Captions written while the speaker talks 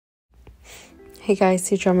Hey guys,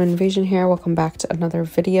 Cdrama Invasion here. Welcome back to another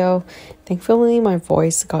video. Thankfully, my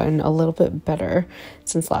voice gotten a little bit better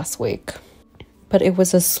since last week. But it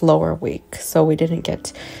was a slower week, so we didn't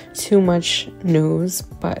get too much news,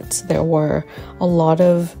 but there were a lot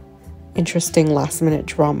of interesting last-minute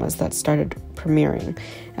dramas that started premiering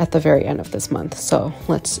at the very end of this month. So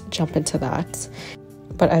let's jump into that.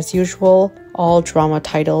 But as usual, all drama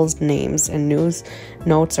titles, names, and news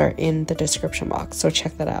notes are in the description box, so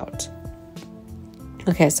check that out.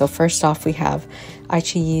 Okay, so first off, we have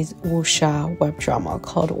iQIYI's wuxia web drama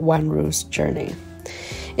called Wanru's Journey.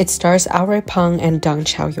 It stars Ao Ruipeng and Deng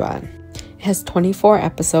Chaoyuan. It has 24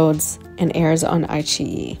 episodes and airs on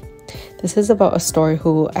iQIYI. This is about a story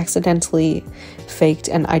who accidentally faked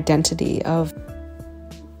an identity of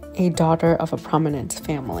a daughter of a prominent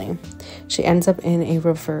family. She ends up in a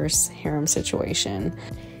reverse harem situation,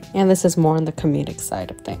 and this is more on the comedic side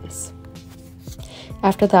of things.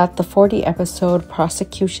 After that, the 40-episode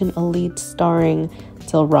Prosecution Elite starring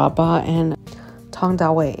Dilraba and Tong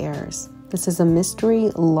Dawei airs. This is a mystery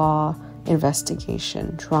law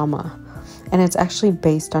investigation drama, and it's actually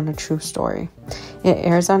based on a true story. It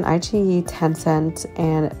airs on iQIYI, Tencent,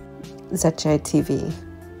 and Zhejiang TV.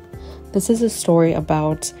 This is a story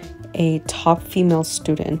about a top female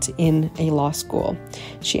student in a law school.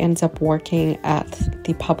 She ends up working at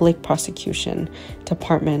the public prosecution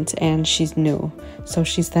department, and she's new. So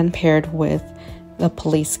she's then paired with the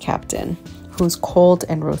police captain, who's cold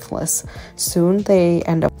and ruthless. Soon they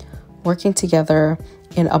end up working together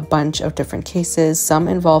in a bunch of different cases, some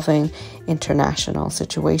involving international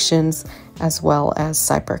situations as well as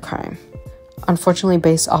cybercrime. Unfortunately,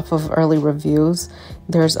 based off of early reviews,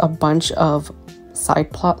 there's a bunch of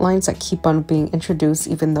side plot lines that keep on being introduced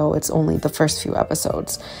even though it's only the first few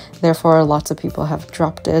episodes. Therefore, lots of people have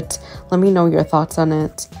dropped it. Let me know your thoughts on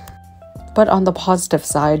it. But on the positive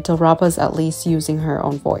side, Dilraba is at least using her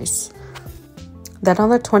own voice. Then on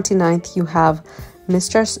the 29th, you have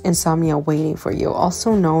Mistress Insomnia Waiting for You,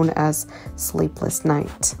 also known as Sleepless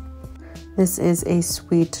Night. This is a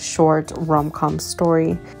sweet, short rom-com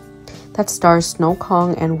story that stars Snow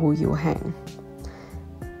Kong and Yuheng.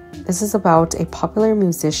 This is about a popular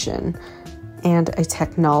musician and a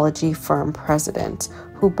technology firm president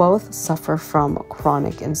who both suffer from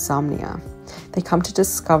chronic insomnia. They come to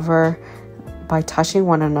discover by touching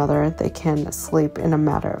one another, they can sleep in a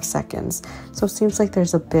matter of seconds. So it seems like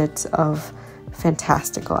there's a bit of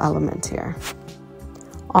fantastical element here.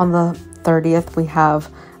 On the 30th, we have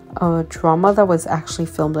a drama that was actually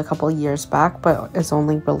filmed a couple years back, but is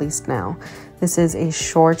only released now. This is a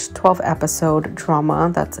short 12-episode drama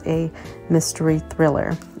that's a mystery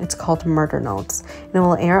thriller. It's called Murder Notes, and it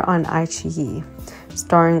will air on iQIYI,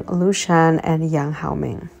 starring Shan and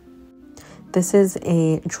Haoming. This is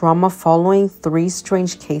a drama following 3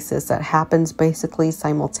 strange cases that happens basically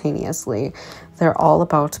simultaneously. They're all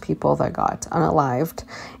about people that got unalived,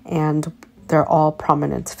 and they're all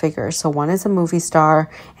prominent figures. So one is a movie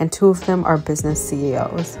star, and 2 of them are business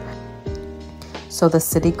CEOs. So the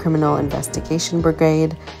City Criminal Investigation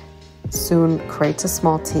Brigade soon creates a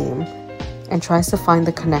small team and tries to find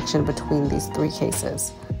the connection between these 3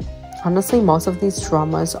 cases. Honestly, most of these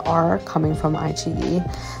dramas are coming from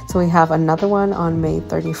iQIYI. So we have another one on May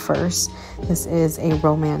 31st. This is a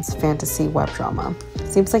romance fantasy web drama.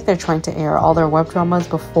 Seems like they're trying to air all their web dramas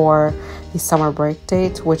before the summer break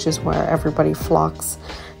date, which is where everybody flocks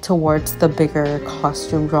towards the bigger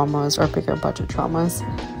costume dramas or bigger budget dramas.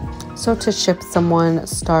 So To Ship Someone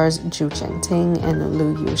stars Zhu Zhengting and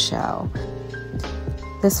Yuxiao.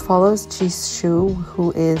 This follows Jishu,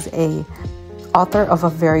 who is a author of a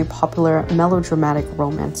very popular melodramatic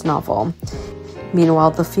romance novel.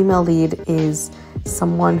 Meanwhile, the female lead is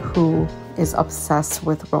someone who is obsessed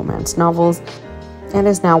with romance novels and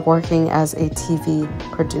is now working as a TV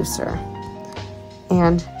producer.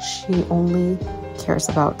 And she only cares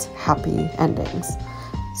about happy endings.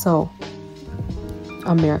 So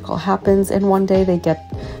a miracle happens, and one day they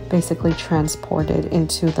get basically transported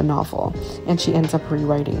into the novel, and she ends up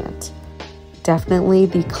rewriting it. Definitely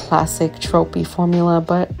the classic tropey formula,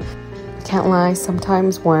 but I can't lie,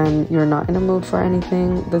 sometimes when you're not in a mood for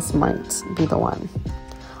anything, this might be the one.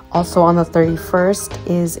 Also on the 31st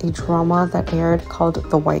is a drama that aired called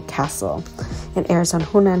The White Castle. It airs on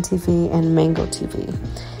Hunan TV and Mango TV.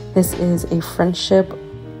 This is a friendship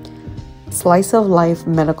slice of life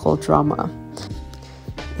medical drama.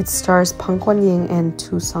 It stars Peng Guanying and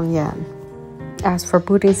Tu Songyan. As for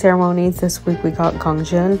booting ceremonies, this week we got Gao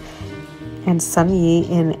Xin and Sun Yi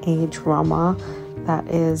in a drama that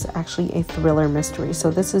is actually a thriller mystery. So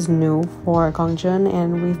this is new for Gao Xin,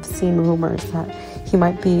 and we've seen rumors that he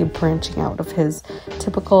might be branching out of his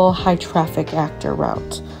typical high traffic actor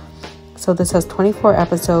route. So this has 24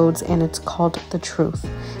 episodes and it's called The Truth.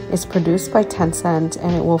 It's produced by Tencent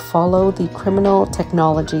and it will follow the criminal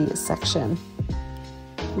technology section.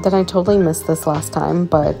 Then I totally missed this last time,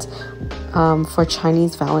 but for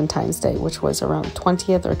Chinese Valentine's Day, which was around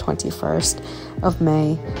 20th or 21st of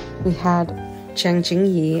May, we had Zhang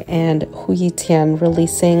Jingyi and Hu Yitian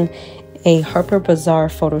releasing a Harper Bazaar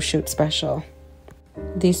photo shoot special.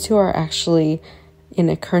 These two are actually in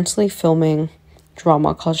a currently filming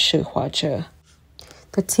drama called Xue'er.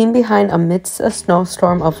 The team behind Amidst a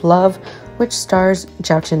Snowstorm of Love, which stars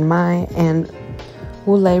Zhao Jinmai and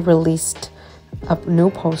Wu Lei, released a new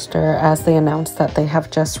poster as they announced that they have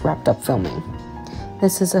just wrapped up filming.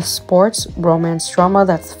 This is a sports romance drama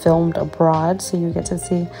that's filmed abroad, so you get to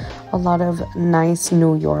see a lot of nice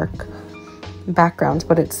New York backgrounds,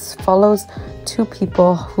 but it follows two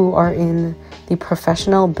people who are in the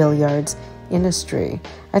professional billiards industry.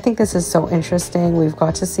 I think this is so interesting. We've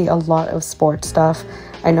got to see a lot of sports stuff.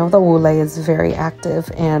 I know that Wu Lei is very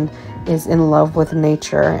active and is in love with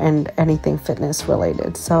nature and anything fitness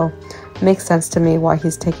related, so it makes sense to me why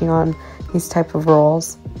he's taking on these type of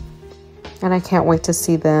roles. And I can't wait to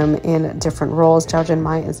see them in different roles. Zhao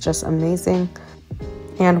Jinmai is just amazing,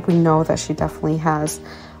 and we know that she definitely has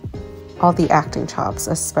all the acting chops,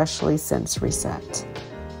 especially since Reset.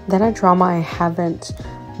 Then a drama I haven't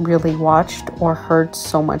really watched or heard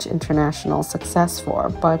so much international success for,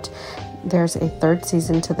 but there's a third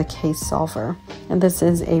season to The Case Solver, and this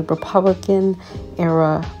is a Republican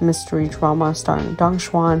era mystery drama starring Dong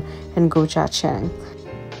Xuan and Gu Jiacheng.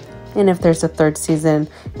 And if there's a third season,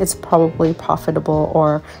 it's probably profitable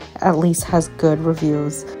or at least has good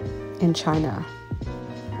reviews in China.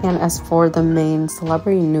 And as for the main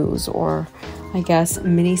celebrity news, or I guess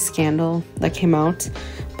mini scandal that came out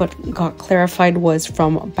but got clarified, was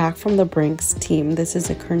back from the Brink's team. This is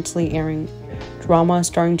a currently airing drama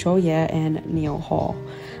starring Zhou Ye and Niu Ho,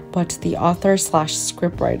 but the author /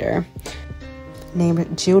 scriptwriter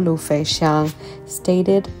named Jiu Lu Fei Xiang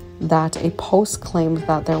stated that a post claimed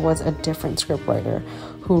that there was a different scriptwriter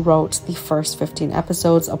who wrote the first 15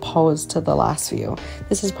 episodes opposed to the last few.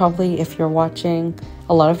 This is probably, if you're watching,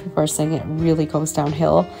 a lot of people are saying it really goes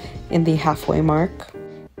downhill in the halfway mark.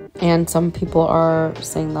 And some people are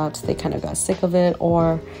saying that they kind of got sick of it,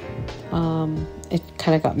 or it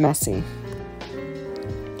kind of got messy.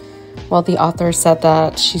 Well, the author said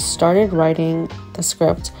that she started writing the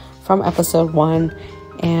script from episode 1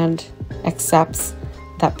 and accepts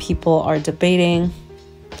that people are debating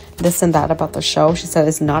this and that about the show. She said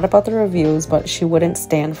it's not about the reviews, but she wouldn't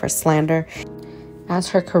stand for slander as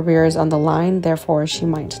her career is on the line, therefore she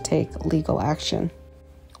might take legal action.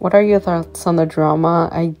 What are your thoughts on the drama?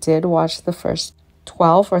 I did watch the first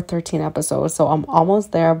 12 or 13 episodes, so I'm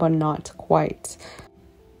almost there, but not quite.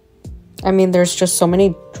 I mean, there's just so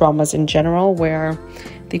many dramas in general where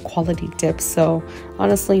the quality dips, so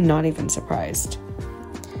honestly, not even surprised.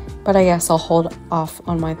 But I guess I'll hold off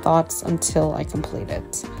on my thoughts until I complete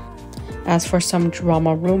it. As for some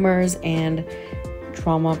drama rumors and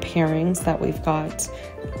drama pairings that we've got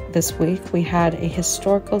this week, we had a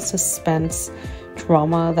historical suspense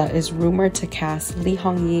drama that is rumored to cast Li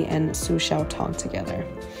Hongyi and Su Xiaotong together.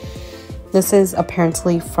 This is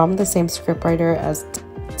apparently from the same scriptwriter as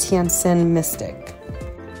Tianxin Mystic.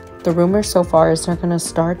 The rumor so far is they're going to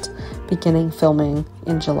start beginning filming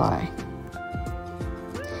in July.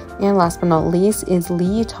 And last but not least is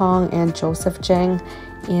Li Yitong and Joseph Zhang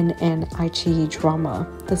in an iQIYI drama.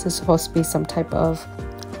 This is supposed to be some type of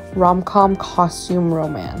rom-com costume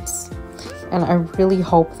romance. And I really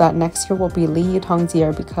hope that next year will be Li Yitong's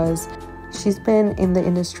year, because she's been in the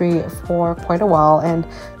industry for quite a while and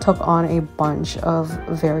took on a bunch of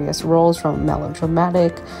various roles, from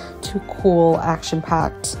melodramatic to cool,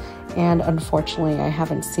 action-packed, and unfortunately I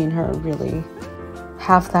haven't seen her really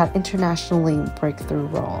have that internationally breakthrough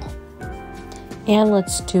role. And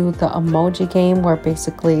let's do the emoji game, where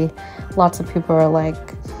basically lots of people are like,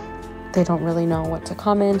 they don't really know what to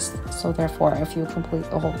comment, so therefore if you complete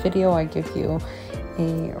the whole video, I give you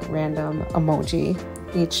a random emoji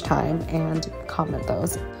each time and comment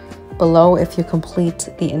those below if you complete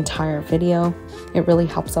the entire video. It really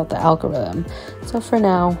helps out the algorithm. So for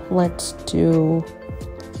now, let's do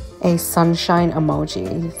a sunshine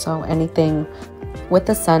emoji, so anything with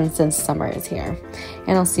the sun since summer is here.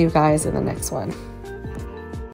 And I'll see you guys in the next one.